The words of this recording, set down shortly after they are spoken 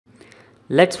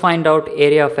Let's find out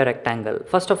area of a rectangle.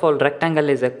 First of all, rectangle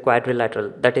is a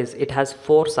quadrilateral, that is, it has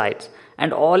 4 sides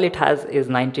and all it has is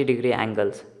 90-degree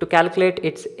angles. To calculate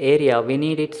its area, we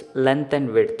need its length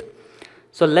and width.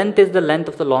 So length is the length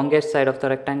of the longest side of the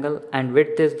rectangle and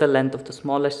width is the length of the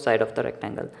smallest side of the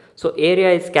rectangle. So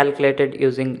area is calculated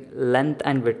using length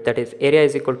and width, that is, area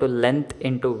is equal to length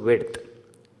into width.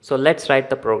 So let's write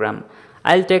the program.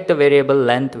 I'll take the variable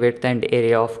length, width and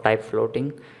area of type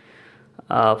floating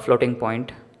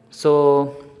point.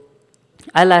 So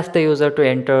I'll ask the user to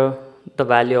enter the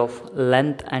value of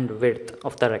length and width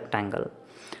of the rectangle.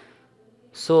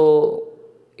 So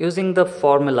using the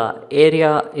formula,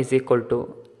 area is equal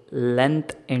to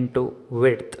length into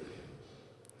width.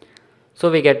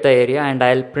 So we get the area and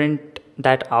I'll print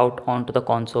that out onto the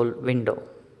console window.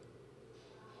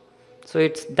 So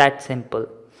it's that simple.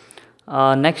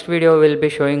 Next video will be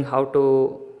showing how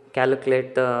to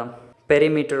calculate the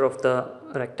perimeter of the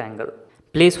rectangle.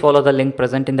 Please follow the link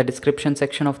present in the description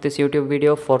section of this YouTube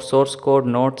video for source code,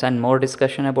 notes and more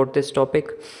discussion about this topic.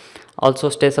 Also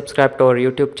stay subscribed to our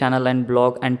YouTube channel and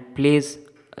blog, and please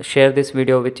share this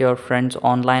video with your friends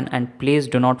online, and please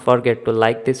do not forget to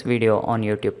like this video on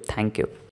YouTube. Thank you.